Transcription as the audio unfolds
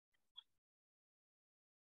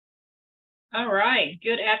All right.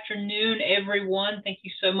 Good afternoon, everyone. Thank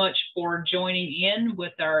you so much for joining in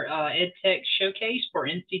with our EdTech Showcase for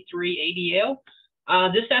NC3 ADL.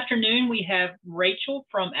 This afternoon, we have Rachel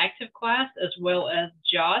from ActiveClass as well as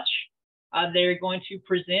Josh. They're going to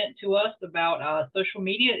present to us about social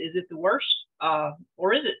media. Is it the worst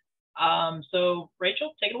or is it? So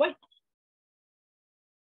Rachel, take it away.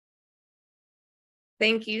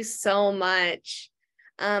 Thank you so much.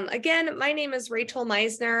 Again, my name is Rachel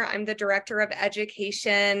Meisner. I'm the Director of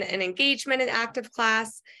Education and Engagement at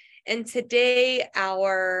ActiveClass. And today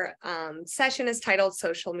our session is titled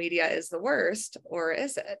Social Media is the Worst, or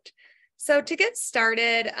is it? So to get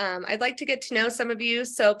started, I'd like to get to know some of you.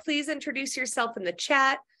 So please introduce yourself in the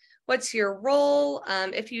chat. What's your role?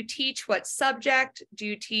 If you teach, what subject? Do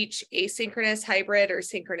you teach asynchronous, hybrid, or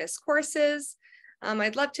synchronous courses?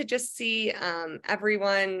 I'd love to just see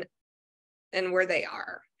everyone and where they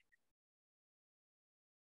are.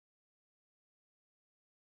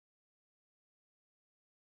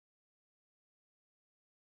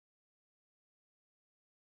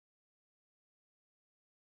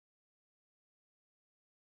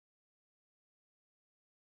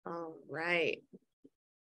 All right.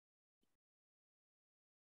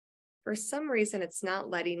 For some reason, it's not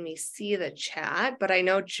letting me see the chat, but I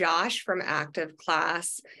know Josh from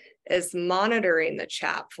ActiveClass is monitoring the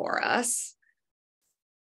chat for us.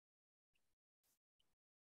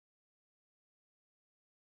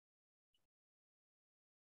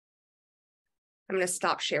 I'm going to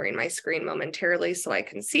stop sharing my screen momentarily so I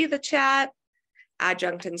can see the chat.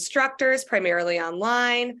 Adjunct instructors, primarily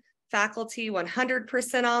online. Faculty,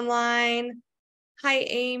 100% online. Hi,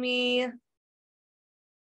 Amy.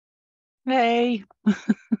 Hey.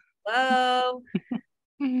 Hello.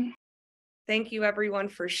 Thank you, everyone,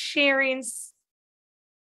 for sharing.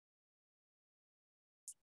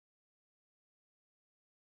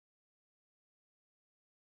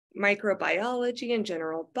 Microbiology and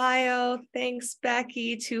general bio. Thanks,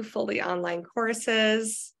 Becky. 2 fully online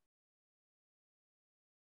courses.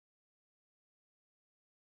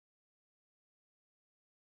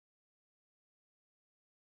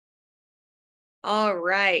 All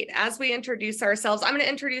right, as we introduce ourselves, I'm going to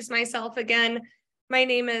introduce myself again. My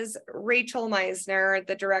name is Rachel Meisner,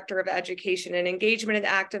 the Director of Education and Engagement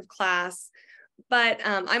at ActiveClass, but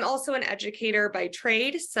I'm also an educator by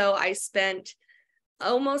trade. So I spent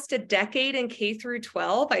almost a decade in K through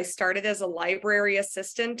 12. I started as a library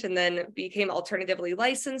assistant and then became alternatively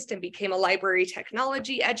licensed and became a library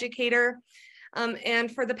technology educator.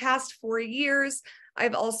 And for the past 4 years,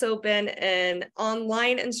 I've also been an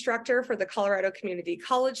online instructor for the Colorado Community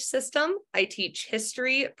College system. I teach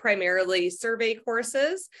history, primarily survey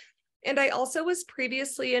courses. And I also was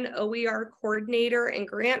previously an OER coordinator and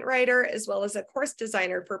grant writer, as well as a course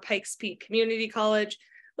designer for Pikes Peak Community College,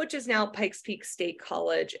 which is now Pikes Peak State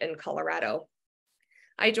College in Colorado.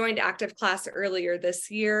 I joined ActiveClass earlier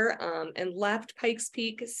this year and left Pikes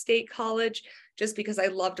Peak State College just because I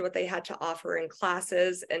loved what they had to offer in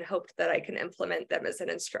classes and hoped that I can implement them as an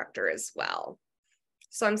instructor as well.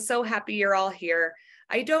 So I'm so happy you're all here.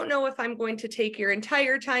 I don't know if I'm going to take your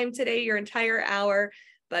entire time today, your entire hour,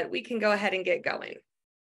 but we can go ahead and get going.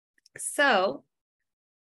 So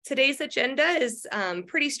today's agenda is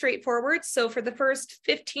pretty straightforward. So for the first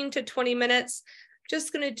 15 to 20 minutes,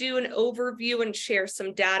 just going to do an overview and share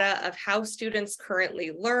some data of how students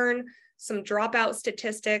currently learn, some dropout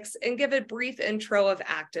statistics, and give a brief intro of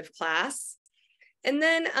ActiveClass. And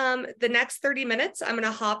then the next 30 minutes, I'm going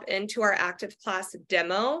to hop into our ActiveClass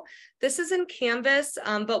demo. This is in Canvas,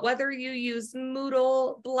 but whether you use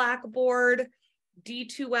Moodle, Blackboard,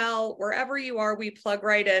 D2L, wherever you are, we plug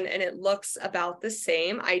right in and it looks about the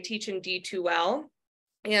same. I teach in D2L.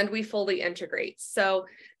 And we fully integrate. So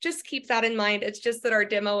just keep that in mind. It's just that our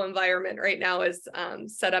demo environment right now is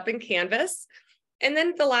set up in Canvas. And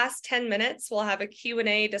then the last 10 minutes, we'll have a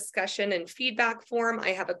Q&A discussion and feedback form. I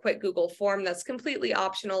have a quick Google form that's completely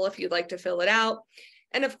optional if you'd like to fill it out.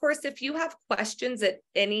 And of course, if you have questions at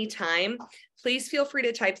any time, please feel free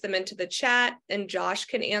to type them into the chat and Josh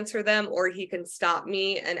can answer them, or he can stop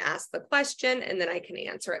me and ask the question and then I can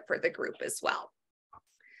answer it for the group as well.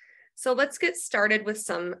 So let's get started with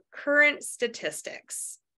some current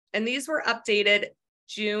statistics. And these were updated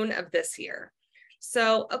June of this year.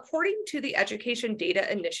 So according to the Education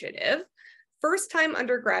Data Initiative, first-time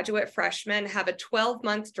undergraduate freshmen have a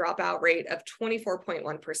 12-month dropout rate of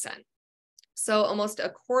 24.1%. So almost a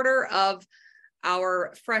quarter of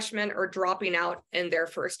our freshmen are dropping out in their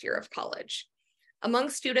first year of college. Among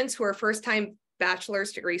students who are first-time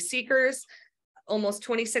bachelor's degree seekers, almost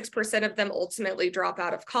 26% of them ultimately drop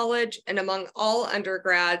out of college, and among all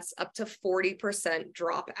undergrads, up to 40%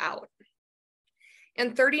 drop out.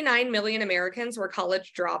 And 39 million Americans were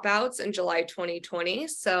college dropouts in July 2020.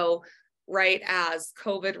 So right as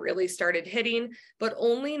COVID really started hitting, but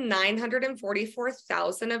only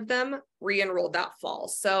 944,000 of them re-enrolled that fall.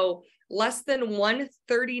 So less than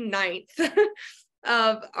 1/39th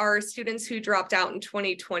of our students who dropped out in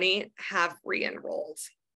 2020 have re-enrolled.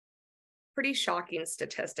 Pretty shocking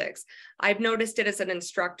statistics. I've noticed it as an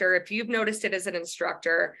instructor. If you've noticed it as an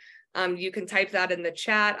instructor, you can type that in the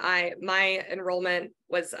chat. My enrollment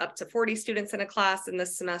was up to 40 students in a class in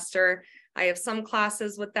this semester. I have some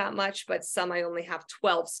classes with that much, but some I only have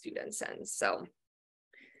 12 students in. So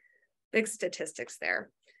big statistics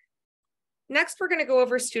there. Next, we're going to go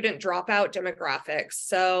over student dropout demographics.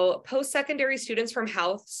 So post-secondary students from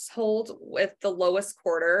household with the lowest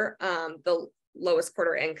quarter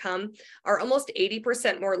income are almost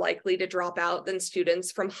 80% more likely to drop out than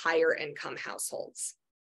students from higher income households.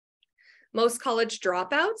 Most college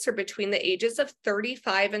dropouts are between the ages of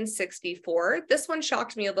 35 and 64. This one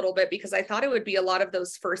shocked me a little bit because I thought it would be a lot of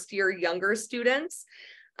those first year younger students,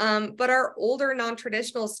 but our older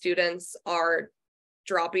non-traditional students are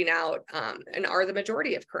dropping out and are the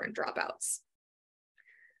majority of current dropouts.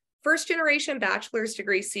 First generation bachelor's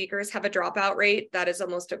degree seekers have a dropout rate that is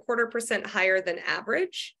almost 0.25% higher than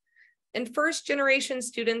average. And first generation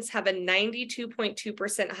students have a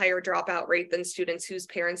 92.2% higher dropout rate than students whose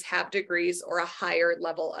parents have degrees or a higher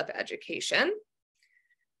level of education.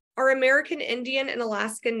 Our American Indian and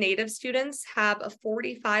Alaskan Native students have a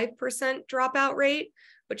 45% dropout rate,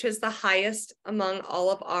 which is the highest among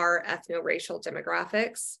all of our ethno-racial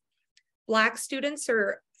demographics. Black students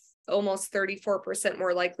are almost 34%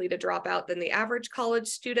 more likely to drop out than the average college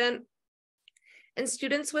student. And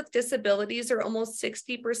students with disabilities are almost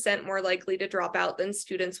 60% more likely to drop out than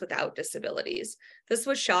students without disabilities. This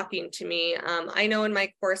was shocking to me. I know in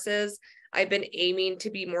my courses, I've been aiming to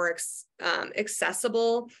be more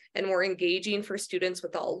accessible and more engaging for students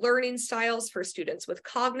with all learning styles, for students with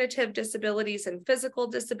cognitive disabilities and physical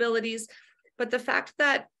disabilities. But the fact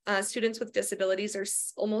that students with disabilities are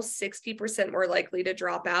almost 60% more likely to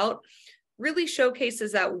drop out really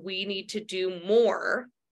showcases that we need to do more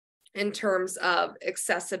in terms of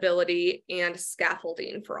accessibility and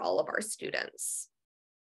scaffolding for all of our students.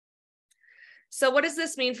 So what does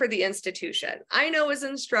this mean for the institution? I know as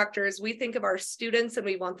instructors, we think of our students and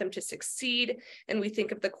we want them to succeed, and we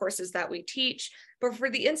think of the courses that we teach. But for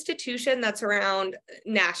the institution, that's around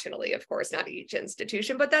nationally, of course, not each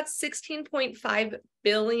institution, but that's $16.5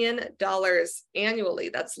 billion annually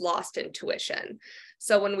that's lost in tuition.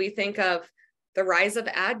 So when we think of the rise of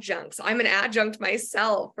adjuncts, I'm an adjunct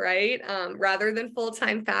myself, right? Rather than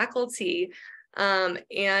full-time faculty,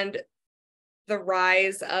 and the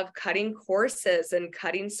rise of cutting courses and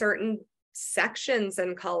cutting certain sections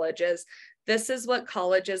in colleges. This is what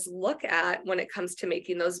colleges look at when it comes to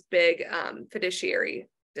making those big fiduciary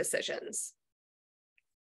decisions.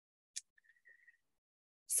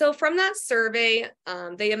 So from that survey,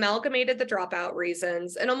 they amalgamated the dropout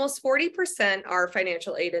reasons, and almost 40% are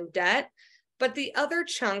financial aid and debt, but the other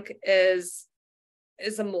chunk is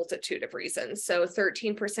a multitude of reasons. So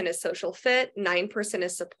 13% is social fit, 9%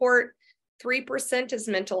 is support, 3% is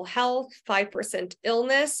mental health, 5%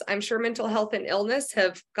 illness. I'm sure mental health and illness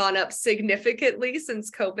have gone up significantly since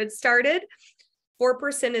COVID started.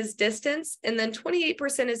 4% is distance, and then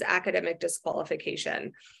 28% is academic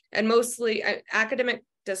disqualification. And mostly academic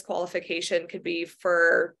disqualification could be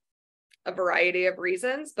for a variety of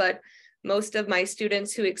reasons, but most of my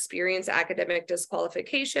students who experience academic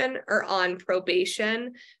disqualification are on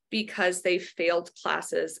probation because they failed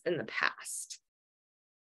classes in the past.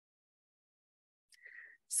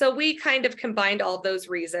 So we kind of combined all those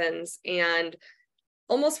reasons, and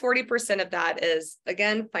almost 40% of that is,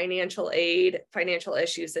 again, financial aid, financial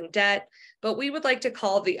issues, and debt. But we would like to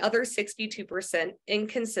call the other 62%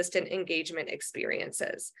 inconsistent engagement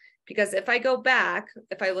experiences. Because if I go back,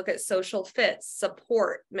 if I look at social fit,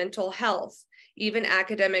 support, mental health, even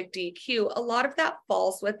academic DQ, a lot of that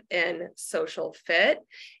falls within social fit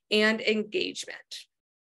and engagement.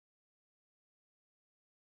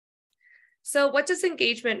 So what does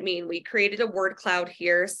engagement mean? We created a word cloud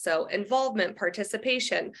here. So involvement,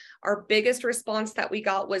 participation. Our biggest response that we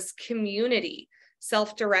got was community,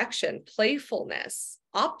 self-direction, playfulness,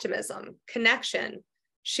 optimism, connection,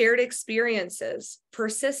 shared experiences,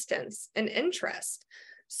 persistence, and interest.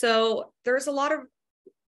 So there's a lot of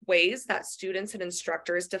ways that students and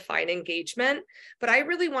instructors define engagement, but I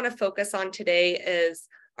really want to focus on today is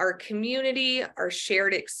our community, our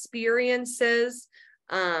shared experiences,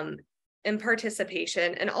 and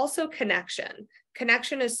participation, and also connection.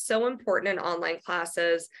 Connection is so important in online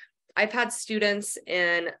classes. I've had students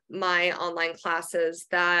in my online classes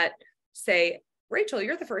that say, Rachel,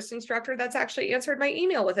 you're the first instructor that's actually answered my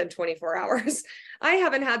email within 24 hours. I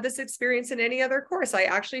haven't had this experience in any other course. I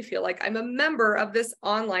actually feel like I'm a member of this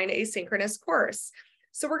online asynchronous course.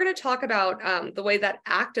 So we're going to talk about the way that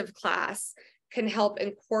ActiveClass can help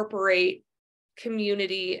incorporate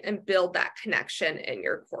community and build that connection in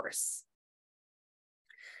your course.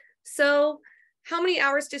 So how many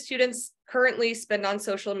hours do students currently spend on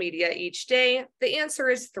social media each day? The answer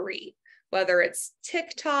is 3. Whether it's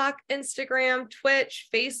TikTok, Instagram, Twitch,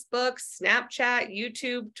 Facebook, Snapchat,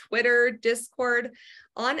 YouTube, Twitter, Discord,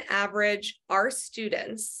 on average, our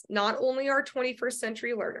students, not only our 21st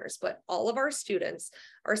century learners, but all of our students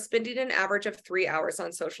are spending an average of 3 hours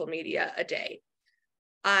on social media a day.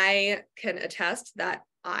 I can attest that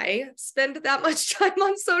I spend that much time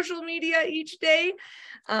on social media each day,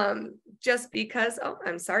 just because, oh,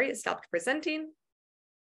 I'm sorry, it stopped presenting.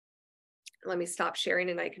 Let me stop sharing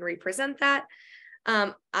and I can represent that.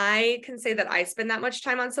 I can say that I spend that much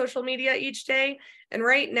time on social media each day. And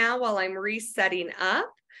right now, while I'm resetting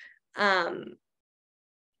up,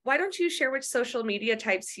 why don't you share which social media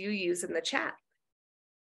types you use in the chat?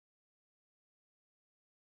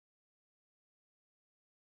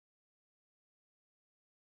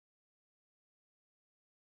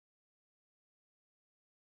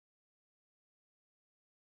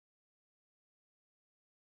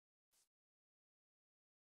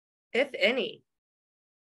 If any.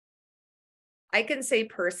 I can say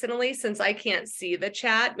personally, since I can't see the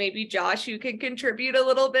chat, maybe Josh, you can contribute a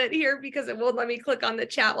little bit here because it won't let me click on the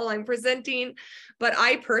chat while I'm presenting. But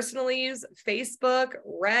I personally use Facebook,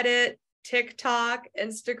 Reddit, TikTok,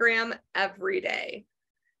 Instagram every day.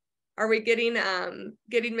 Are we getting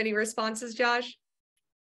many responses, Josh?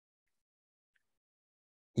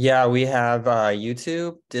 Yeah, we have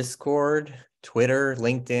YouTube, Discord, Twitter,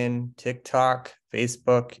 LinkedIn, TikTok,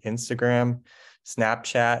 Facebook, Instagram,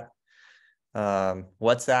 Snapchat,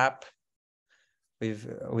 WhatsApp.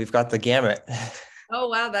 We've got the gamut. Oh,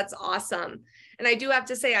 wow, that's awesome. And I do have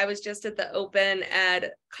to say, I was just at the Open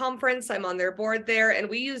Ed conference. I'm on their board there, and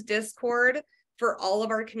we use Discord for all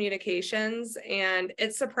of our communications. And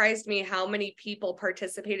it surprised me how many people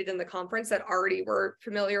participated in the conference that already were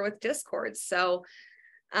familiar with Discord. So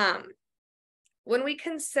when we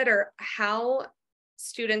consider how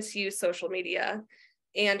students use social media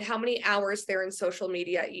and how many hours they're in social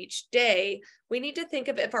media each day, we need to think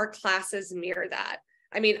of if our classes mirror that.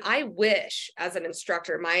 I mean, I wish as an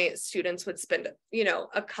instructor, my students would spend,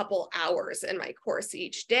 a couple hours in my course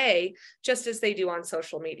each day, just as they do on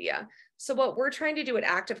social media. So what we're trying to do at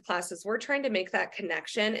ActiveClass is we're trying to make that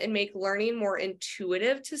connection and make learning more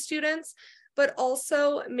intuitive to students, but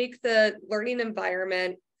also make the learning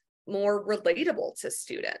environment more relatable to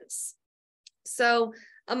students. So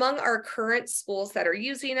among our current schools that are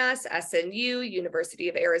using us, SNU, University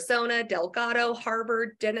of Arizona, Delgado,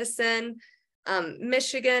 Harvard, Denison,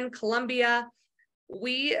 Michigan, Columbia,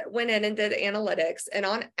 we went in and did analytics, and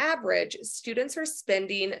on average, students are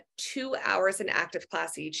spending 2 hours in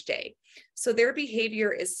ActiveClass each day. So their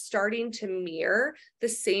behavior is starting to mirror the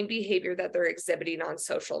same behavior that they're exhibiting on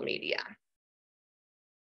social media.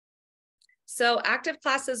 So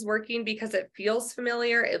ActiveClass is working because it feels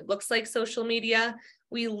familiar. It looks like social media.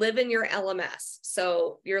 We live in your LMS,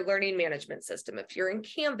 so your learning management system. If you're in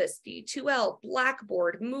Canvas, D2L,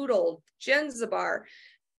 Blackboard, Moodle, Genzabar,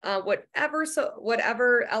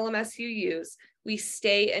 whatever LMS you use, we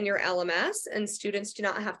stay in your LMS and students do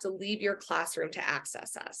not have to leave your classroom to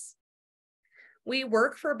access us. We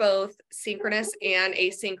work for both synchronous and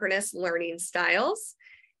asynchronous learning styles.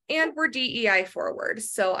 And we're DEI forward.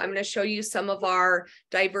 So I'm going to show you some of our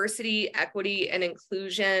diversity, equity, and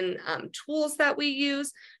inclusion tools that we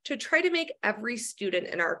use to try to make every student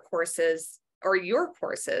in our courses or your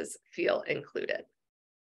courses feel included.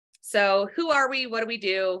 So who are we? What do we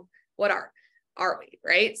do? What are we,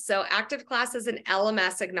 right? So ActiveClass is an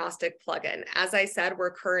LMS agnostic plugin. As I said,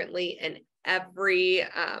 we're currently in every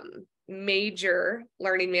major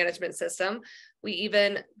learning management system. We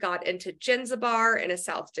even got into Genzabar in a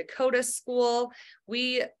South Dakota school.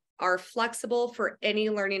 We are flexible for any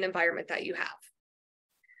learning environment that you have.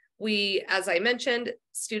 We, as I mentioned,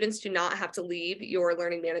 students do not have to leave your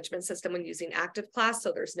learning management system when using ActiveClass,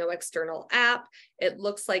 so there's no external app. It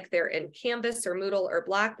looks like they're in Canvas or Moodle or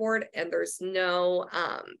Blackboard, and there's no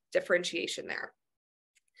differentiation there.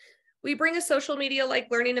 We bring a social media-like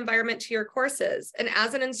learning environment to your courses. And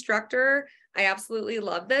as an instructor, I absolutely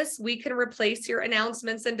love this. We can replace your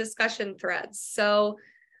announcements and discussion threads. So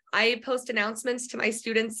I post announcements to my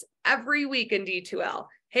students every week in D2L.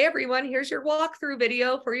 Hey everyone, here's your walkthrough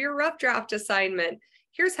video for your rough draft assignment.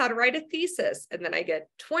 here's how to write a thesis. And then I get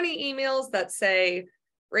 20 emails that say,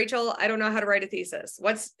 Rachel, I don't know how to write a thesis.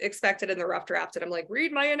 What's expected in the rough draft? And I'm like,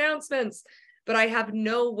 read my announcements. But I have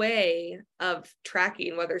no way of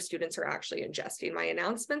tracking whether students are actually ingesting my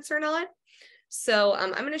announcements or not. So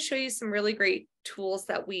I'm going to show you some really great tools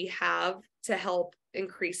that we have to help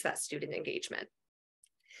increase that student engagement.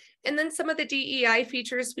 And then some of the DEI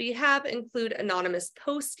features we have include anonymous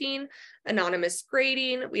posting, anonymous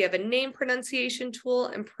grading. We have a name pronunciation tool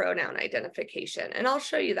and pronoun identification. And I'll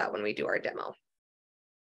show you that when we do our demo.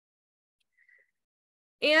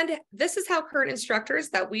 And this is how current instructors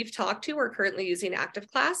that we've talked to are currently using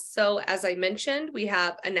ActiveClass. So as I mentioned, we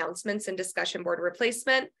have announcements and discussion board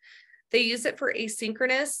replacement. They use it for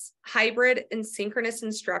asynchronous, hybrid, and synchronous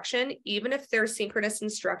instruction, even if their synchronous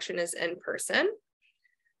instruction is in person.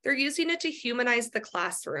 They're using it to humanize the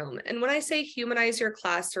classroom. And when I say humanize your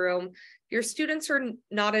classroom, your students are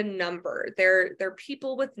not a number. They're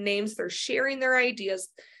people with names. They're sharing their ideas.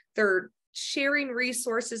 They're sharing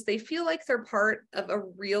resources. They feel like they're part of a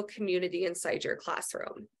real community inside your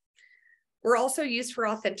classroom. We're also used for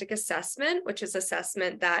authentic assessment, which is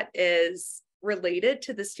assessment that is related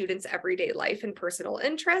to the student's everyday life and personal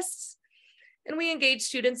interests. And we engage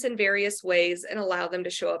students in various ways and allow them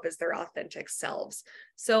to show up as their authentic selves.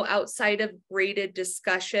 So outside of graded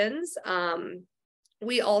discussions,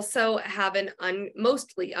 we also have an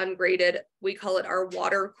mostly ungraded, we call it our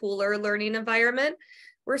water cooler learning environment,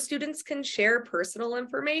 where students can share personal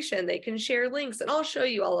information. They can share links, and I'll show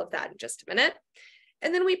you all of that in just a minute.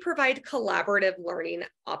 And then we provide collaborative learning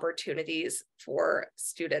opportunities for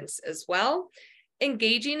students as well.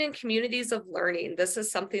 Engaging in communities of learning. This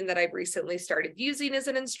is something that I've recently started using as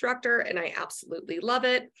an instructor, and I absolutely love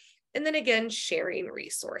it. And then again, sharing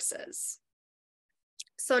resources.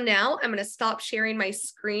 So now I'm going to stop sharing my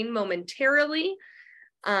screen momentarily.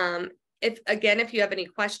 If you have any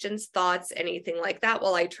questions, thoughts, anything like that,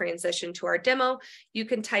 while I transition to our demo, you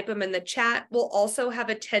can type them in the chat. We'll also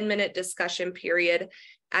have a 10-minute discussion period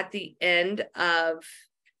at the end of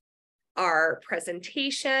our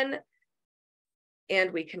presentation,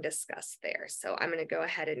 and we can discuss there. So I'm going to go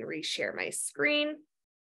ahead and reshare my screen.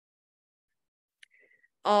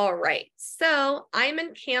 All right, so I'm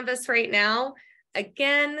in Canvas right now.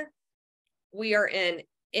 Again, we are in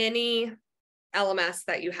any LMS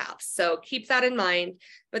that you have. So keep that in mind,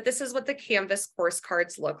 but this is what the Canvas course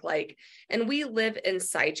cards look like. And we live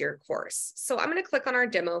inside your course. So I'm going to click on our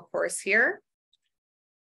demo course here.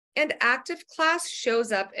 And ActiveClass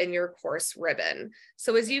shows up in your course ribbon.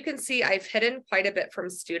 So as you can see, I've hidden quite a bit from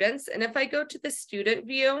students. And if I go to the student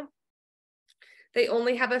view, they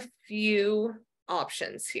only have a few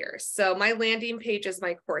options here. So my landing page is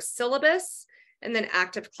my course syllabus, and then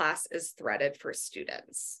ActiveClass is threaded for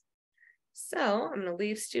students. So I'm going to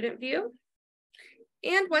leave student view.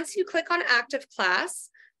 And once you click on ActiveClass,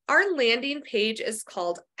 our landing page is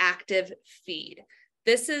called Active Feed.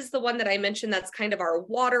 This is the one that I mentioned that's kind of our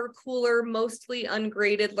water cooler, mostly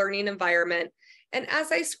ungraded learning environment. And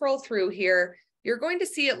as I scroll through here, you're going to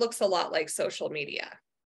see it looks a lot like social media.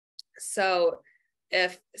 So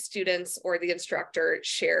if students or the instructor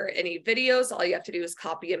share any videos, all you have to do is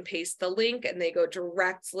copy and paste the link, and they go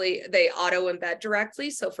directly, they auto embed directly.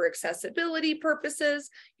 So for accessibility purposes,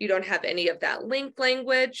 you don't have any of that link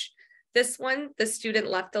language. This one, the student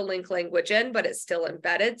left the link language in, but it's still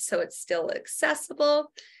embedded, so it's still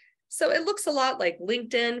accessible. So it looks a lot like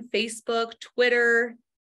LinkedIn, Facebook, Twitter,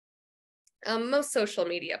 most social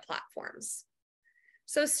media platforms.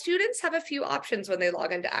 So students have a few options when they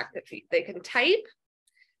log into ActiveFeed. They can type,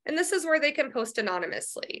 and this is where they can post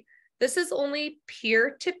anonymously. This is only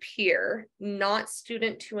peer-to-peer, not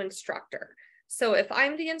student to instructor. So if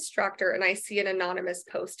I'm the instructor and I see an anonymous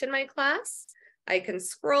post in my class, I can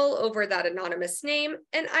scroll over that anonymous name,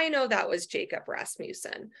 and I know that was Jacob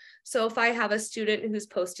Rasmussen. So if I have a student who's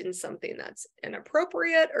posting something that's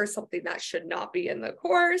inappropriate or something that should not be in the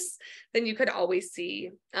course, then you could always see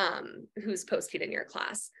who's posting in your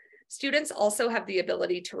class. Students also have the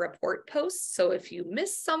ability to report posts. So if you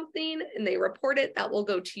miss something and they report it, that will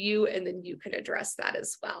go to you, and then you can address that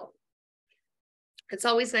as well. It's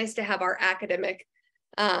always nice to have our academic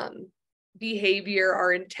behavior,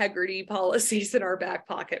 our integrity policies in our back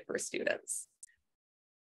pocket for students.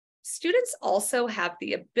 Students also have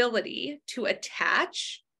the ability to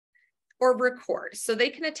attach or record. So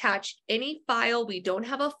they can attach any file. We don't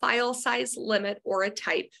have a file size limit or a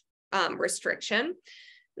type restriction.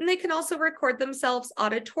 And they can also record themselves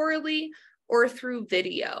auditorily or through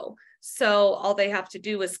video. So all they have to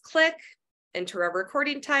do is click, enter a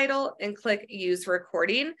recording title, and click use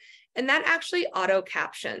recording. And that actually auto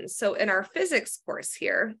captions. So in our physics course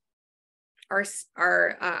here,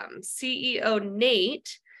 our CEO,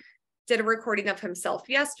 Nate, did a recording of himself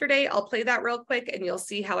yesterday. I'll play that real quick and you'll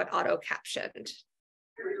see how it auto-captioned.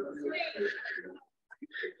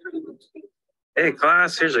 Hey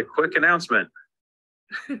class, here's a quick announcement.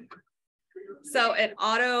 So it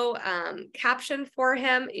auto captioned for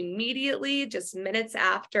him immediately, just minutes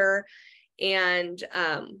after. And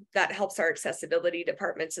that helps our accessibility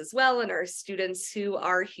departments as well and our students who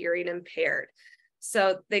are hearing impaired.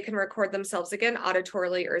 So they can record themselves again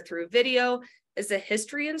auditorily or through video. As a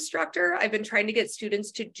history instructor, I've been trying to get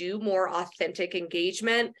students to do more authentic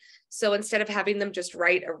engagement. So instead of having them just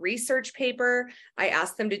write a research paper, I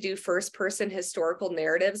ask them to do first-person historical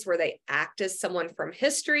narratives where they act as someone from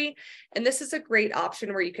history. And this is a great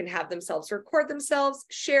option where you can have themselves record themselves,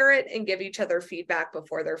 share it, and give each other feedback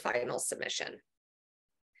before their final submission.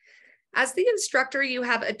 As the instructor, you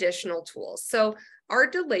have additional tools. So our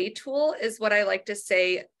delay tool is what I like to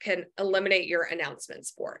say can eliminate your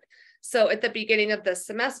announcements board. So at the beginning of the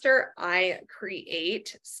semester, I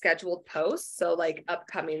create scheduled posts. So like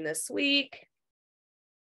upcoming this week,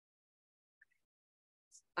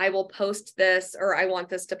 I will post this, or I want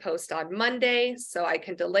this to post on Monday. So I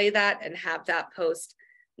can delay that and have that post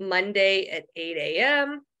Monday at 8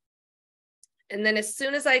 a.m. And then as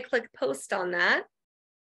soon as I click post on that,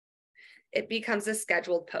 it becomes a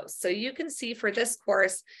scheduled post. So you can see for this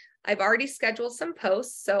course, I've already scheduled some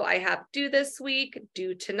posts. So I have due this week,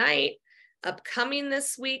 due tonight, upcoming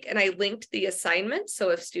this week, and I linked the assignment.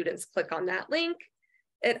 So if students click on that link,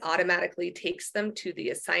 it automatically takes them to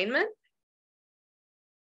the assignment.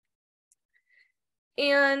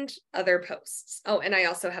 And other posts. Oh, and I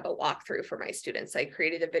also have a walkthrough for my students. I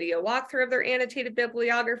created a video walkthrough of their annotated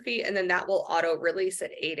bibliography, and then that will auto release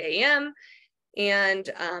at 8 a.m. And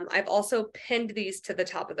I've also pinned these to the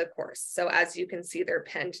top of the course. So as you can see, they're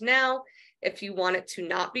pinned now. If you want it to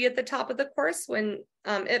not be at the top of the course when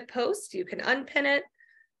it posts, you can unpin it.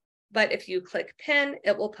 But if you click pin,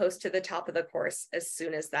 it will post to the top of the course as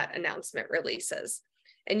soon as that announcement releases.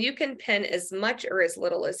 And you can pin as much or as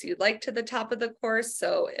little as you'd like to the top of the course.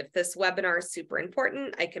 So if this webinar is super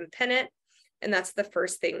important, I can pin it. And that's the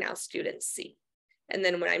first thing now students see. And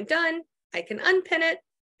then when I'm done, I can unpin it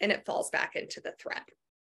and it falls back into the thread.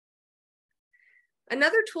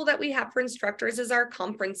 Another tool that we have for instructors is our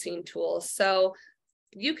conferencing tool. So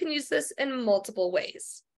you can use this in multiple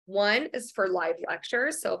ways. One is for live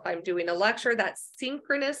lectures. So if I'm doing a lecture that's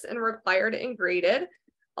synchronous and required and graded,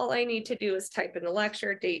 all I need to do is type in the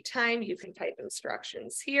lecture, date, time. You can type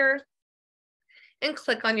instructions here and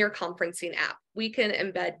click on your conferencing app. We can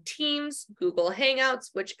embed Teams, Google Hangouts,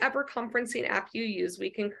 whichever conferencing app you use, we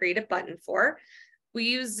can create a button for. We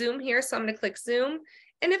use Zoom here, so I'm going to click Zoom.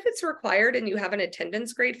 And if it's required and you have an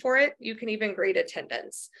attendance grade for it, you can even grade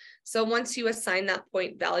attendance. So once you assign that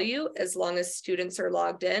point value, as long as students are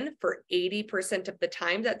logged in for 80% of the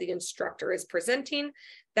time that the instructor is presenting,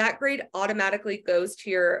 that grade automatically goes to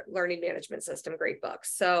your learning management system gradebook.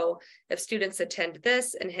 So if students attend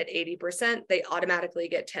this and hit 80%, they automatically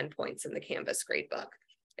get 10 points in the Canvas gradebook.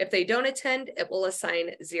 If they don't attend, it will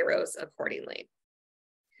assign zeros accordingly.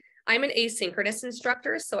 I'm an asynchronous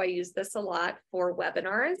instructor, so I use this a lot for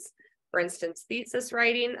webinars. For instance, thesis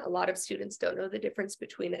writing. A lot of students don't know the difference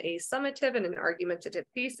between a summative and an argumentative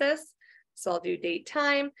thesis. So I'll do date,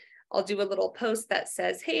 time. I'll do a little post that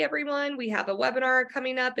says, hey, everyone, we have a webinar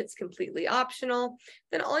coming up. It's completely optional.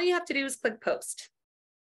 Then all you have to do is click post.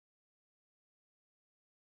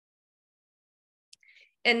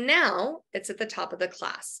 And now it's at the top of the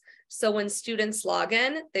class. So when students log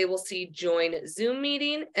in, they will see join Zoom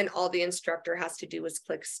meeting, and all the instructor has to do is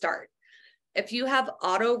click start. If you have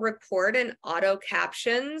auto record and auto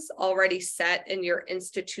captions already set in your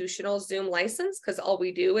institutional Zoom license, because all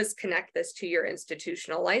we do is connect this to your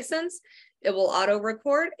institutional license, it will auto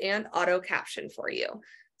record and auto caption for you.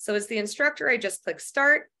 So as the instructor, I just click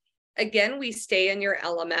start. Again, we stay in your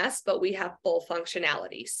LMS, but we have full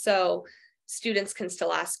functionality. So students can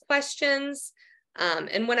still ask questions.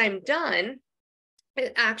 And when I'm done,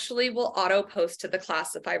 it actually will auto post to the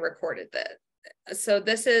class if I recorded it. So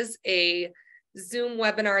this is a Zoom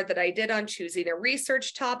webinar that I did on choosing a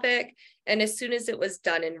research topic. And as soon as it was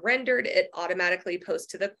done and rendered, it automatically posts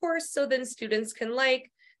to the course. So then students can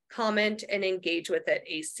like, comment, and engage with it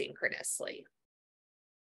asynchronously.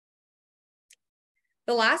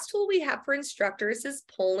 The last tool we have for instructors is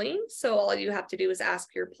polling. So all you have to do is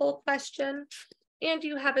ask your poll question, and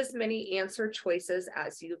you have as many answer choices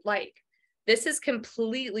as you'd like. This is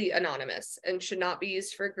completely anonymous and should not be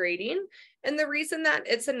used for grading. And the reason that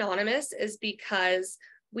it's anonymous is because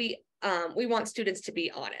we we want students to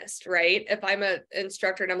be honest, right? If I'm an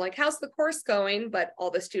instructor and I'm like, how's the course going? But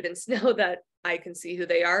all the students know that I can see who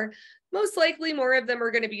they are. Most likely more of them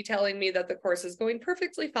are going to be telling me that the course is going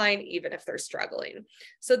perfectly fine, even if they're struggling.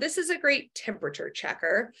 So this is a great temperature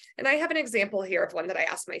checker. And I have an example here of one that I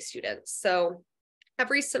asked my students. So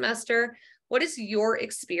every semester, what is your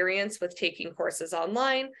experience with taking courses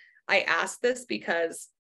online? I asked this because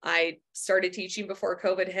I started teaching before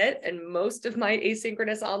COVID hit, and most of my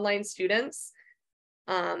asynchronous online students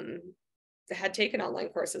had taken online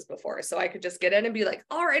courses before. So I could just get in and be like,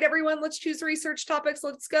 all right, everyone, let's choose research topics,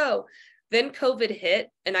 let's go. Then COVID hit,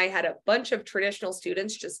 and I had a bunch of traditional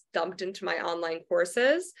students just dumped into my online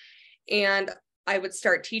courses. And I would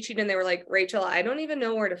start teaching and they were like, Rachel, I don't even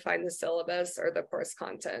know where to find the syllabus or the course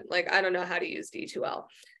content. Like, I don't know how to use D2L.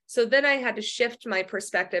 So then I had to shift my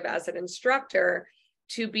perspective as an instructor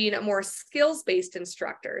to being a more skills-based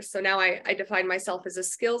instructor. So now I define myself as a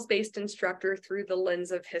skills-based instructor through the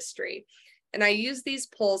lens of history. And I use these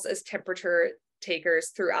polls as temperature takers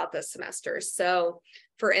throughout the semester. So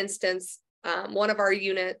for instance, one of our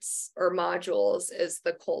units or modules is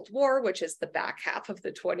the Cold War, which is the back half of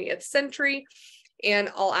the 20th century.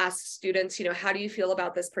 And I'll ask students, how do you feel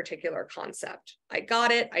about this particular concept? I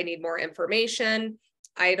got it. I need more information.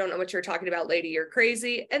 I don't know what you're talking about, lady, you're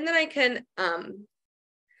crazy. And then I can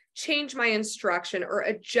change my instruction or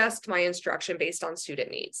adjust my instruction based on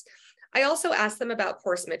student needs. I also ask them about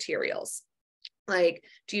course materials. Like,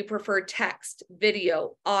 do you prefer text,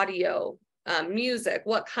 video, audio, music?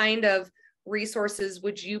 What kind of resources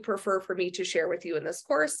would you prefer for me to share with you in this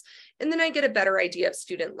course? And then I get a better idea of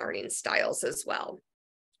student learning styles as well.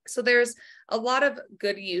 So there's a lot of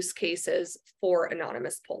good use cases for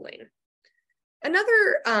anonymous polling.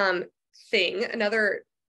 Another another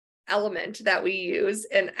element that we use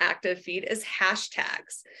in Active Feed is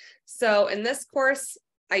hashtags. So in this course,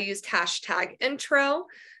 I used hashtag intro.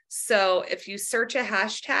 So if you search a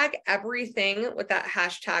hashtag, everything with that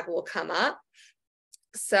hashtag will come up.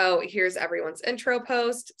 So here's everyone's intro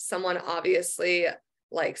post. Someone obviously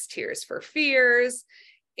likes Tears for Fears.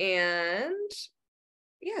 And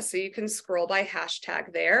yeah, so you can scroll by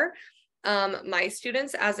hashtag there. My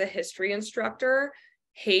students as a history instructor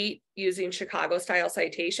hate using Chicago style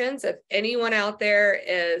citations. If anyone out there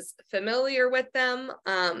is familiar with them,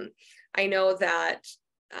 I know that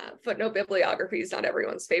footnote bibliography is not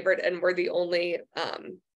everyone's favorite, and we're the only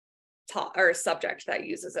subject that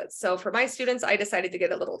uses it. So for my students, I decided to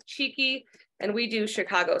get a little cheeky, and we do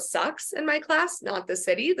Chicago sucks in my class, not the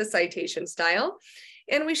city, the citation style.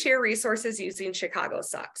 And we share resources using Chicago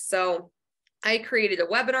sucks. So I created a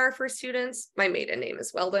webinar for students. My maiden name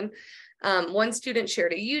is Weldon. One student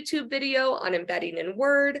shared a YouTube video on embedding in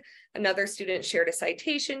Word. Another student shared a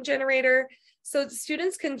citation generator. So the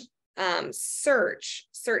students can search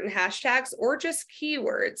certain hashtags or just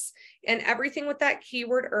keywords, and everything with that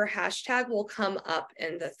keyword or hashtag will come up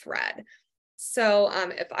in the thread. So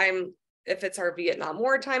if it's our Vietnam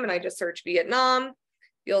War time and I just search Vietnam,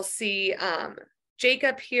 you'll see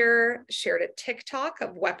Jacob here shared a TikTok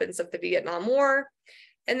of weapons of the Vietnam War.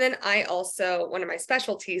 And then I also, one of my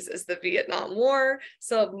specialties is the Vietnam War.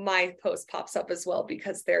 So my post pops up as well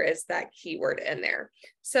because there is that keyword in there.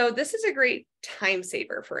 So this is a great time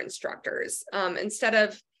saver for instructors. Instead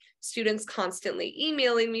of students constantly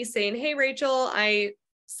emailing me saying, hey, Rachel, I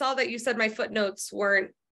saw that you said my footnotes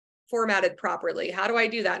weren't formatted properly. How do I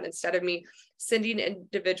do that? And instead of me sending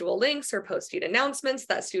individual links or posting announcements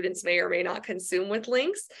that students may or may not consume with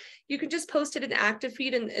links, you can just post it in Active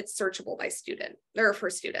Feed and it's searchable by student or for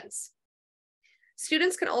students.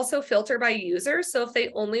 Students can also filter by user. So if they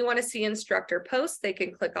only want to see instructor posts, they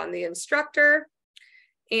can click on the instructor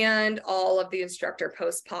and all of the instructor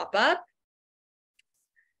posts pop up.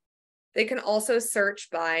 They can also search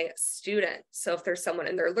by student. So if there's someone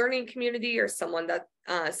in their learning community or someone that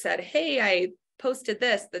said, hey, I posted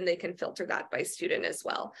this, then they can filter that by student as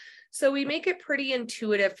well. So we make it pretty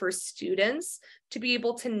intuitive for students to be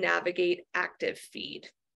able to navigate Active Feed.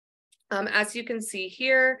 As you can see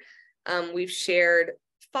here, we've shared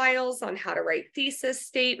files on how to write thesis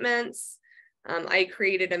statements. I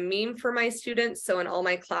created a meme for my students. So in all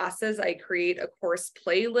my classes, I create a course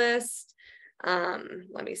playlist.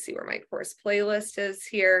 Let me see where my course playlist is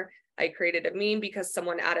here. I created a meme because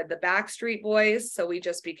someone added the Backstreet Boys. So we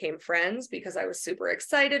just became friends because I was super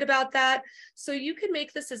excited about that. So you can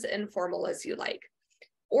make this as informal as you like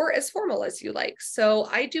or as formal as you like. So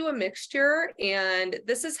I do a mixture, and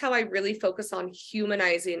this is how I really focus on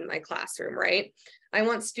humanizing my classroom, right? I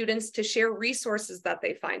want students to share resources that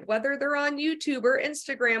they find, whether they're on YouTube or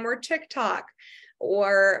Instagram or TikTok,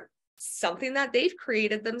 or something that they've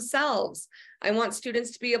created themselves. I want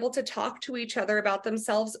students to be able to talk to each other about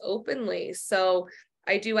themselves openly. So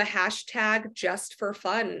I do a hashtag just for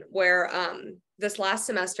fun, where this last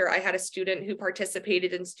semester I had a student who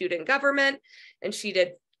participated in student government, and she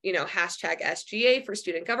did, hashtag SGA for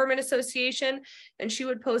Student Government Association, and she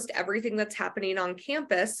would post everything that's happening on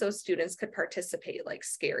campus so students could participate, like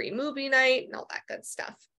scary movie night and all that good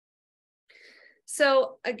stuff.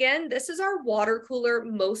 So again, this is our water cooler,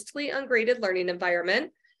 mostly ungraded learning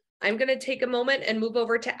environment. I'm going to take a moment and move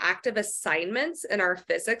over to active assignments in our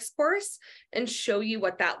physics course and show you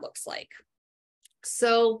what that looks like.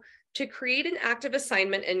 So to create an active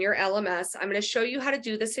assignment in your LMS, I'm going to show you how to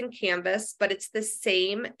do this in Canvas, but it's the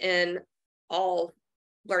same in all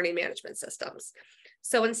learning management systems.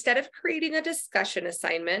 So instead of creating a discussion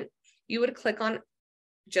assignment, you would click on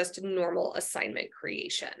just normal assignment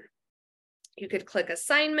creation. You could click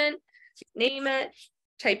assignment, name it,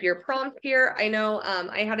 type your prompt here. I know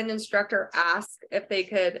I had an instructor ask if they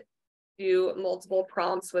could do multiple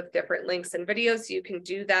prompts with different links and videos. You can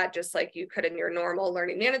do that just like you could in your normal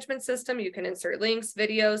learning management system. You can insert links,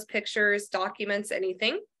 videos, pictures, documents,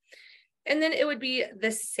 anything. And then it would be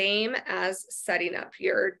the same as setting up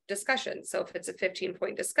your discussion. So if it's a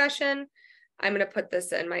 15-point discussion, I'm going to put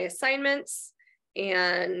this in my assignments.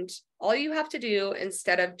 And all you have to do,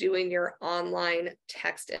 instead of doing your online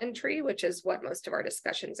text entry, which is what most of our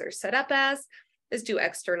discussions are set up as, is do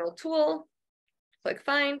external tool, click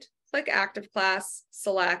find, click ActiveClass,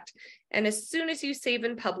 select, and as soon as you save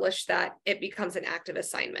and publish that, it becomes an active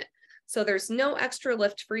assignment. So there's no extra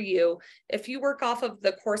lift for you. If you work off of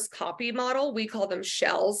the course copy model, we call them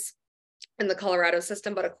shells in the Colorado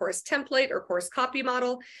system, but a course template or course copy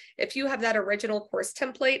model. If you have that original course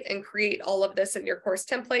template and create all of this in your course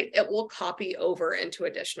template, it will copy over into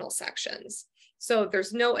additional sections. So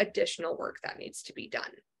there's no additional work that needs to be done.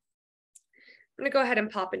 I'm going to go ahead and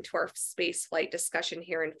pop into our space flight discussion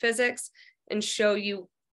here in physics and show you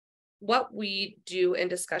what we do in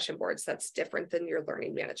discussion boards that's different than your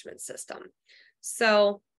learning management system.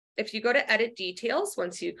 So if you go to edit details,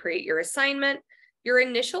 once you create your assignment, your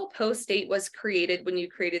initial post date was created when you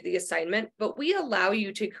created the assignment, but we allow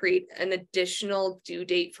you to create an additional due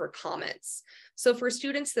date for comments. So for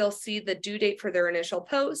students, they'll see the due date for their initial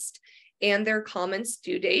post and their comments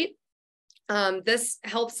due date. This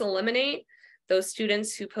helps eliminate those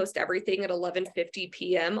students who post everything at 11:50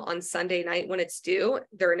 p.m. on Sunday night when it's due,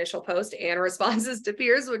 their initial post and responses to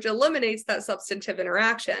peers, which eliminates that substantive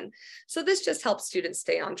interaction. So this just helps students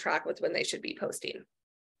stay on track with when they should be posting.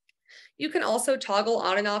 You can also toggle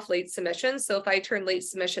on and off late submissions. So if I turn late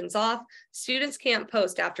submissions off, students can't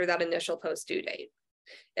post after that initial post due date.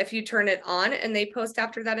 If you turn it on and they post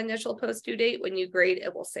after that initial post due date, when you grade,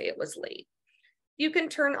 it will say it was late. You can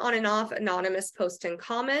turn on and off anonymous posts and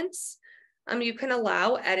comments. You can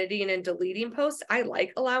allow editing and deleting posts. I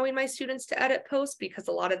like allowing my students to edit posts because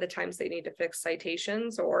a lot of the times they need to fix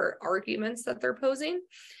citations or arguments that they're posing.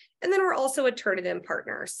 And then we're also a Turnitin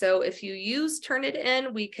partner. So if you use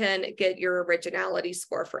Turnitin, we can get your originality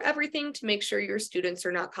score for everything to make sure your students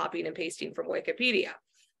are not copying and pasting from Wikipedia.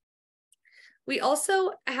 We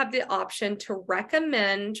also have the option to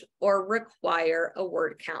recommend or require a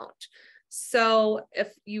word count. So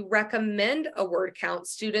if you recommend a word count,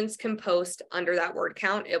 students can post under that word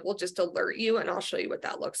count. It will just alert you, and I'll show you what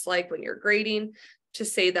that looks like when you're grading to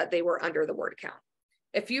say that they were under the word count.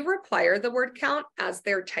 If you require the word count as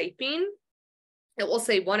they're typing, it will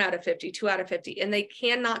say 1 out of 50, 2 out of 50, and they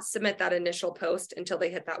cannot submit that initial post until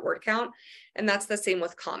they hit that word count. And that's the same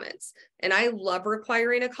with comments. And I love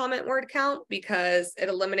requiring a comment word count because it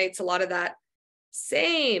eliminates a lot of that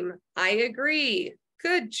same, I agree,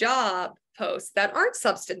 good job posts that aren't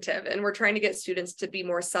substantive. And we're trying to get students to be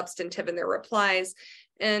more substantive in their replies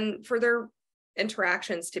and for their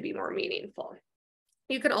interactions to be more meaningful.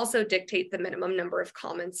 You can also dictate the minimum number of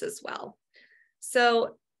comments as well.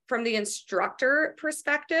 So from the instructor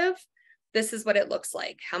perspective, this is what it looks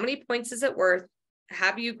like. How many points is it worth?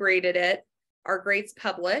 Have you graded it? Are grades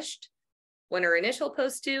published? When are initial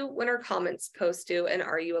posts due? When are comments posts due? And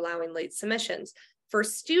are you allowing late submissions? For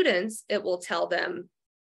students, it will tell them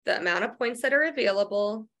the amount of points that are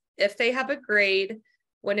available, if they have a grade,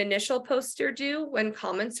 when initial posts are due, when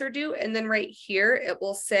comments are due, and then right here, it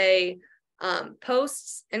will say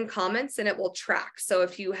posts and comments, and it will track. So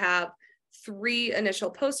if you have 3 initial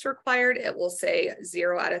posts required, it will say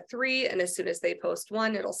 0 out of 3. And as soon as they post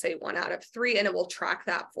 1, it'll say 1 out of 3, and it will track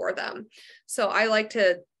that for them. So I like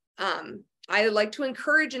to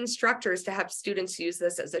encourage instructors to have students use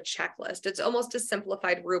this as a checklist. It's almost a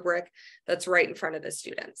simplified rubric that's right in front of the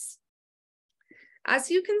students. As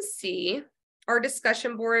you can see, Our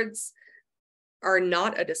discussion boards are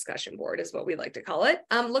not a discussion board, is what we like to call it.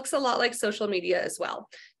 Looks a lot like social media as well.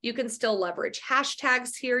 You can still leverage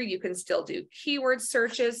hashtags here. You can still do keyword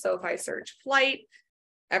searches. So if I search flight,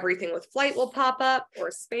 everything with flight will pop up, or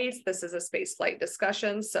space. This is a space flight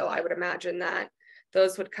discussion, so I would imagine that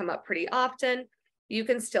those would come up pretty often. You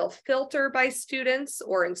can still filter by students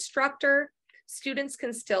or instructor. Students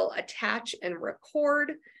can still attach and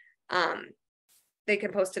record. They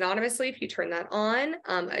can post anonymously if you turn that on.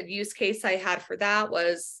 A use case I had for that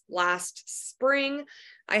was last spring.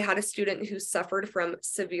 I had a student who suffered from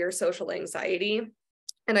severe social anxiety,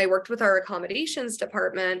 and I worked with our accommodations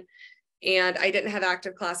department, and I didn't have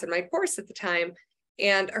ActiveClass in my course at the time.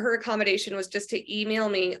 And her accommodation was just to email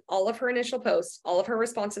me all of her initial posts, all of her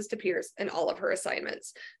responses to peers, and all of her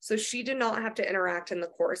assignments. So she did not have to interact in the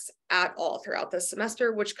course at all throughout the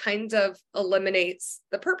semester, which kind of eliminates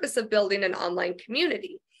the purpose of building an online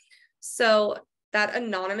community. So that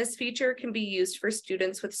anonymous feature can be used for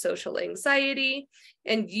students with social anxiety,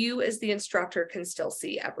 and you as the instructor can still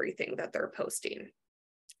see everything that they're posting.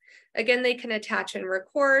 Again, they can attach and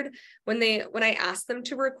record. When I ask them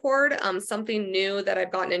to record, something new that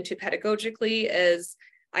I've gotten into pedagogically is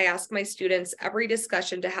I ask my students every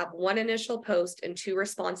discussion to have one initial post and 2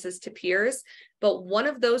 responses to peers, but one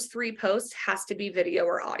of those 3 posts has to be video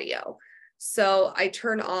or audio. So I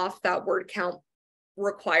turn off that word count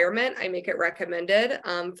requirement. I make it recommended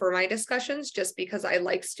for my discussions, just because I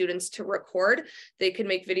like students to record. They can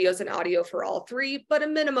make videos and audio for all 3, but a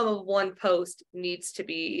minimum of 1 post needs to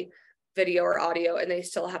be video or audio, and they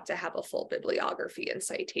still have to have a full bibliography and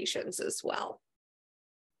citations as well.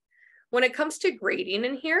 When it comes to grading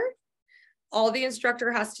in here, all the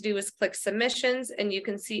instructor has to do is click submissions, and you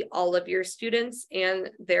can see all of your students and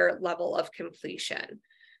their level of completion.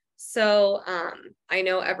 So I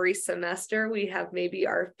know every semester we have maybe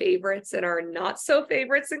our favorites and our not so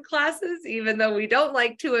favorites in classes, even though we don't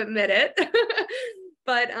like to admit it.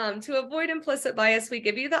 But to avoid implicit bias, we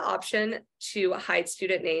give you the option to hide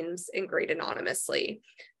student names and grade anonymously.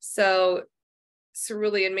 So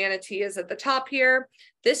Cerulean Manatee is at the top here.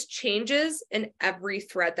 This changes in every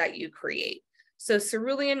thread that you create. So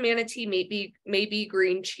Cerulean Manatee may be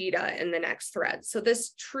Green Cheetah in the next thread. So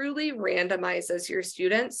this truly randomizes your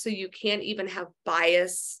students, so you can't even have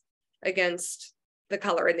bias against the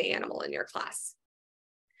color and the animal in your class.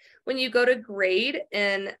 When you go to grade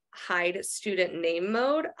and hide student name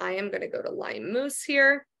mode, I am going to go to Lime Moose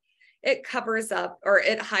here. It covers up, or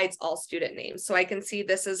it hides all student names. So I can see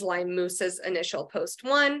this is Lime Moose's initial post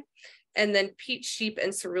 1, and then Peach Sheep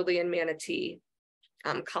and Cerulean Manatee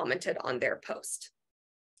commented on their post.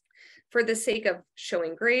 For the sake of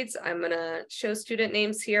showing grades, I'm going to show student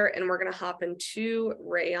names here, and we're going to hop into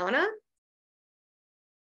Rayana.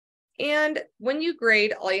 And when you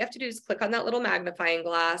grade, all you have to do is click on that little magnifying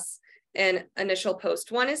glass, and initial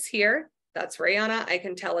post 1 is here. That's Rayana. I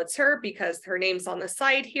can tell it's her because her name's on the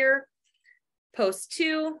side here. Post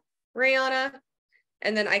 2, Rayana.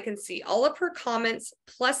 And then I can see all of her comments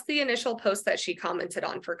plus the initial post that she commented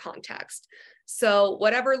on for context. So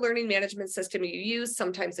whatever learning management system you use,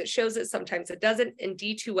 sometimes it shows it, sometimes it doesn't. In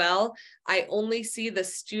D2L, I only see the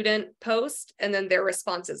student post and then their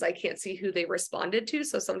responses. I can't see who they responded to.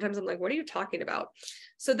 So sometimes I'm like, what are you talking about?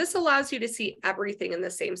 So this allows you to see everything in the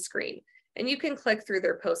same screen. And you can click through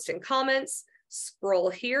their posts and comments, scroll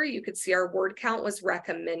here. You could see our word count was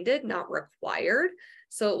recommended, not required.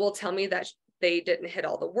 So it will tell me that they didn't hit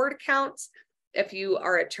all the word counts. If you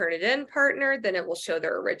are a Turnitin partner, then it will show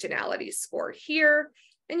their originality score here,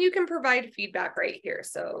 and you can provide feedback right here.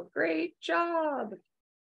 So great job.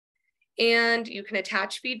 And you can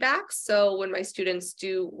attach feedback. So when my students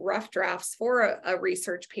do rough drafts for a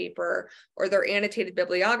research paper or their annotated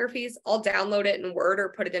bibliographies, I'll download it in Word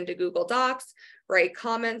or put it into Google Docs, write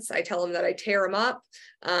comments. I tell them that I tear them up,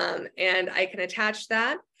 and I can attach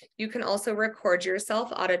that. You can also record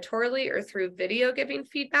yourself auditorily or through video giving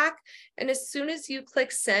feedback. And as soon as you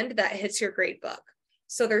click send, that hits your grade book.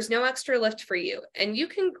 So there's no extra lift for you. And you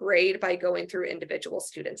can grade by going through individual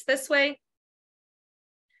students this way.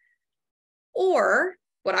 Or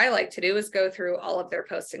what I like to do is go through all of their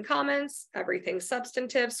posts and comments, everything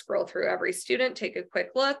substantive, scroll through every student, take a quick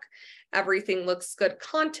look. Everything looks good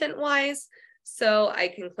content-wise. So I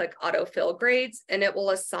can click autofill grades, and it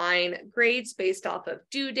will assign grades based off of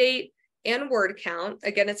due date and word count.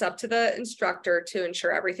 Again, it's up to the instructor to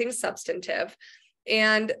ensure everything's substantive,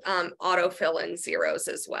 and autofill in zeros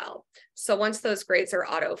as well. So once those grades are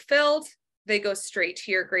auto-filled, they go straight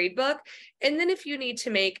to your grade book. And then if you need to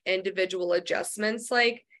make individual adjustments,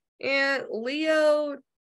 like Leo,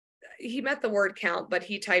 he met the word count, but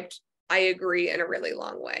he typed I agree in a really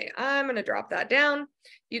long way. I'm going to drop that down.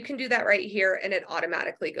 You can do that right here and it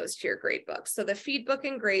automatically goes to your grade book. So the feed book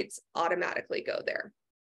and grades automatically go there.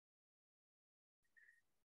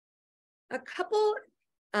 A couple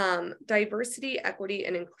diversity, equity,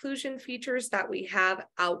 and inclusion features that we have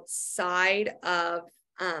outside of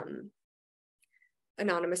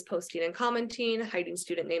anonymous posting and commenting, hiding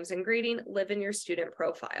student names and grading, live in your student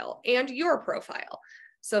profile and your profile.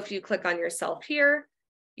 So if you click on yourself here,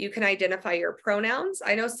 you can identify your pronouns.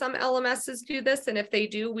 I know some LMSs do this, and if they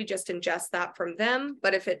do, we just ingest that from them.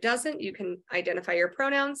 But if it doesn't, you can identify your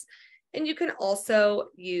pronouns, and you can also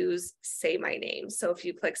use Say My Name. So if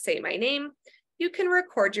you click Say My Name, you can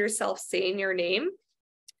record yourself saying your name.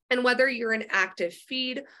 And whether you're in active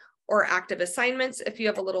feed or active assignments, if you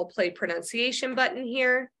have a little play pronunciation button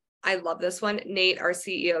here, I love this one. Nate, our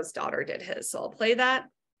CEO's daughter, did his, so I'll play that.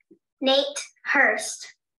 Nate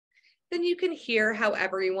Hurst. Then you can hear how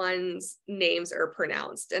everyone's names are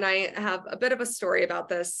pronounced. And I have a bit of a story about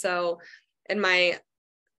this. So in my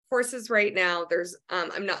courses right now, there's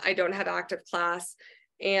I don't have ActiveClass,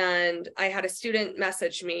 and I had a student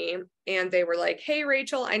message me and they were like, hey,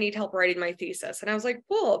 Rachel, I need help writing my thesis. And I was like,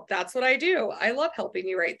 cool, that's what I do. I love helping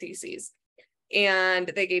you write theses.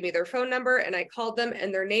 And they gave me their phone number and I called them,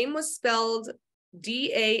 and their name was spelled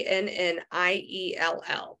Daniel.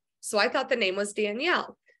 So I thought the name was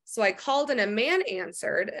Danielle. So I called and a man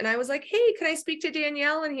answered, and I was like, hey, can I speak to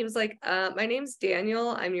Danielle? And he was like, my name's Daniel,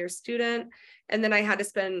 I'm your student. And then I had to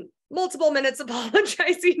spend multiple minutes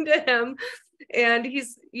apologizing to him. And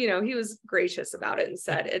he's, he was gracious about it and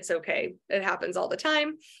said, it's okay. It happens all the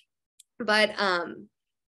time. But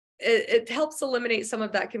it helps eliminate some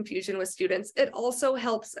of that confusion with students. It also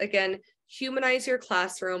helps, again, humanize your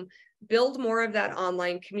classroom, build more of that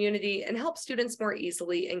online community, and help students more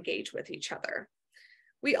easily engage with each other.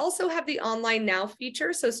 We also have the Online Now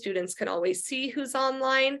feature, so students can always see who's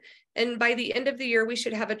online. And by the end of the year, we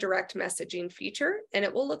should have a direct messaging feature, and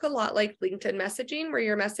it will look a lot like LinkedIn messaging, where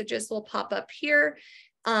your messages will pop up here,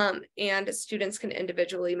 and students can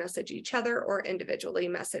individually message each other or individually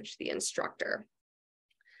message the instructor.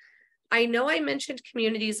 I know I mentioned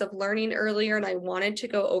communities of learning earlier, and I wanted to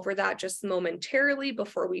go over that just momentarily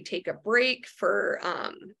before we take a break for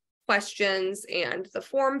questions and the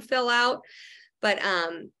form fill out. But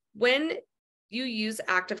when you use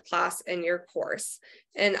ActiveClass in your course,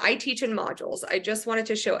 and I teach in modules, I just wanted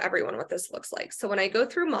to show everyone what this looks like. So when I go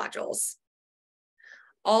through modules,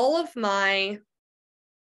 all of my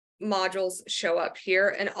modules show up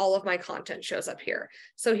here and all of my content shows up here.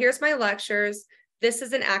 So here's my lectures. This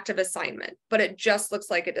is an active assignment, but it just looks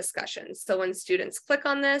like a discussion. So when students click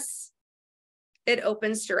on this, it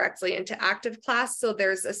opens directly into ActiveClass. So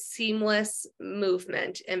there's a seamless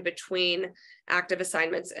movement in between active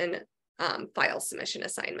assignments and file submission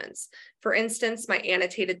assignments. For instance, my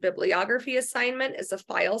annotated bibliography assignment is a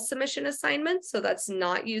file submission assignment. So that's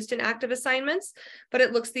not used in active assignments, but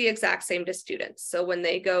it looks the exact same to students. So when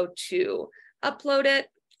they go to upload it,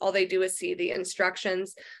 all they do is see the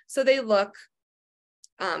instructions. So they look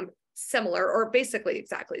similar or basically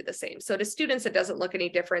exactly the same. So to students, it doesn't look any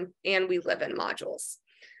different, and we live in modules.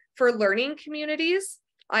 For learning communities,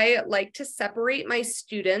 I like to separate my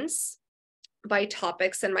students by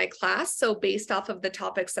topics in my class. So based off of the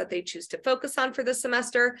topics that they choose to focus on for the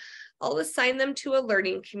semester, I'll assign them to a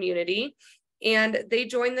learning community, and they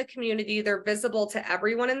join the community. They're visible to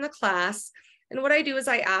everyone in the class. And what I do is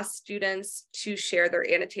I ask students to share their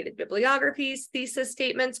annotated bibliographies, thesis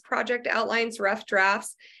statements, project outlines, rough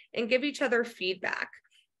drafts, and give each other feedback.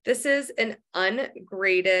 This is an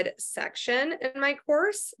ungraded section in my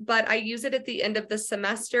course, but I use it at the end of the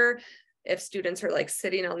semester if students are like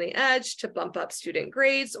sitting on the edge, to bump up student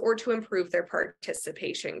grades or to improve their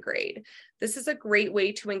participation grade. This is a great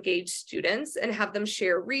way to engage students and have them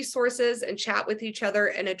share resources and chat with each other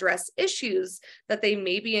and address issues that they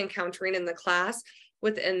may be encountering in the class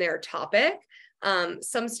within their topic.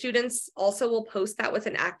 Some students also will post that with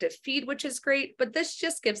an active feed, which is great, but this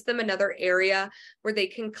just gives them another area where they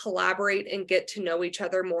can collaborate and get to know each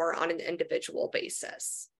other more on an individual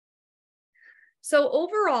basis. So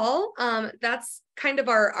overall, that's kind of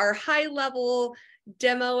our high level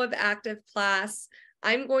demo of ActiveClass.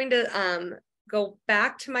 I'm going to go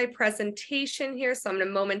back to my presentation here. So I'm going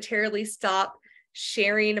to momentarily stop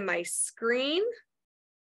sharing my screen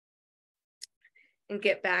and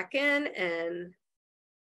get back in, and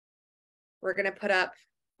we're going to put up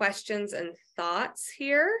questions and thoughts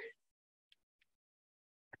here.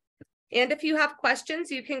 And if you have questions,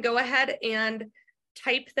 you can go ahead and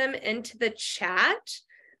type them into the chat.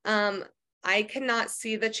 I cannot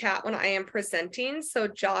see the chat when I am presenting, so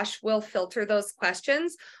Josh will filter those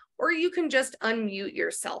questions, or you can just unmute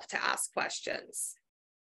yourself to ask questions.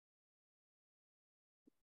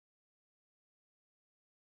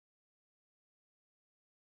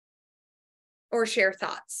 Or share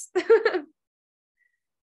thoughts.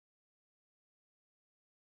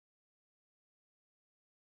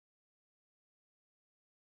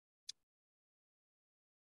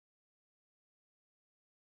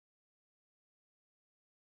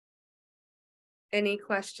 Any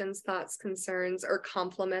questions, thoughts, concerns, or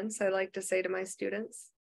compliments I like to say to my students?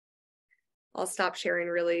 I'll stop sharing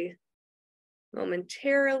really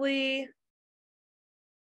momentarily.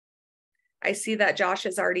 I see that Josh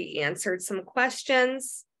has already answered some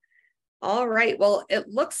questions. All right, well, it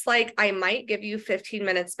looks like I might give you 15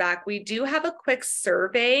 minutes back. We do have a quick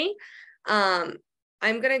survey. I'm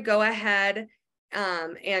gonna go ahead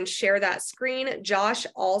and share that screen. Josh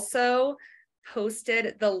also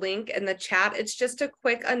posted the link in the chat. It's just a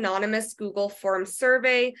quick anonymous Google form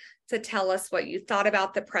survey to tell us what you thought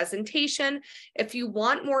about the presentation. If you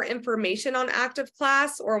want more information on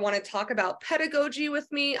ActiveClass or want to talk about pedagogy with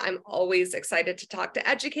me, I'm always excited to talk to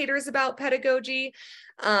educators about pedagogy.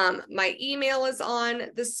 My email is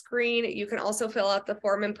on the screen. You can also fill out the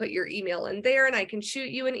form and put your email in there, and I can shoot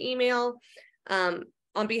you an email.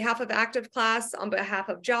 On behalf of ActiveClass, on behalf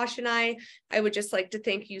of Josh and I would just like to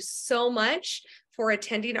thank you so much for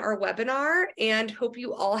attending our webinar and hope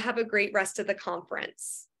you all have a great rest of the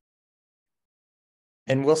conference.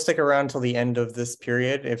 And we'll stick around till the end of this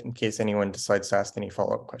period in case anyone decides to ask any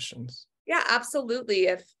follow-up questions. Yeah, absolutely.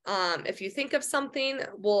 If you think of something,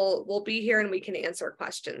 we'll be here and we can answer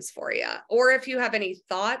questions for you. Or if you have any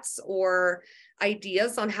thoughts or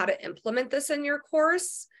ideas on how to implement this in your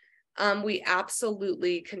course, we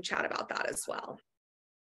absolutely can chat about that as well.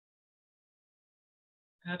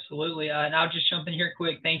 Absolutely. And I'll just jump in here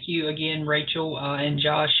quick. Thank you again, Rachel and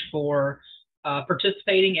Josh, for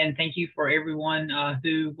participating, and thank you for everyone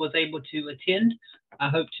who was able to attend. I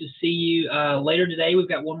hope to see you later today. We've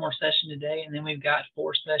got one more session today, and then we've got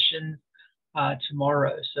 4 sessions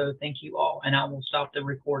tomorrow. So thank you all, and I will stop the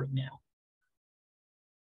recording now.